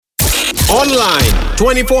Online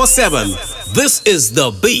 24/7. This is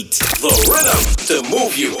the beat, the rhythm to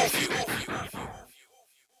move you.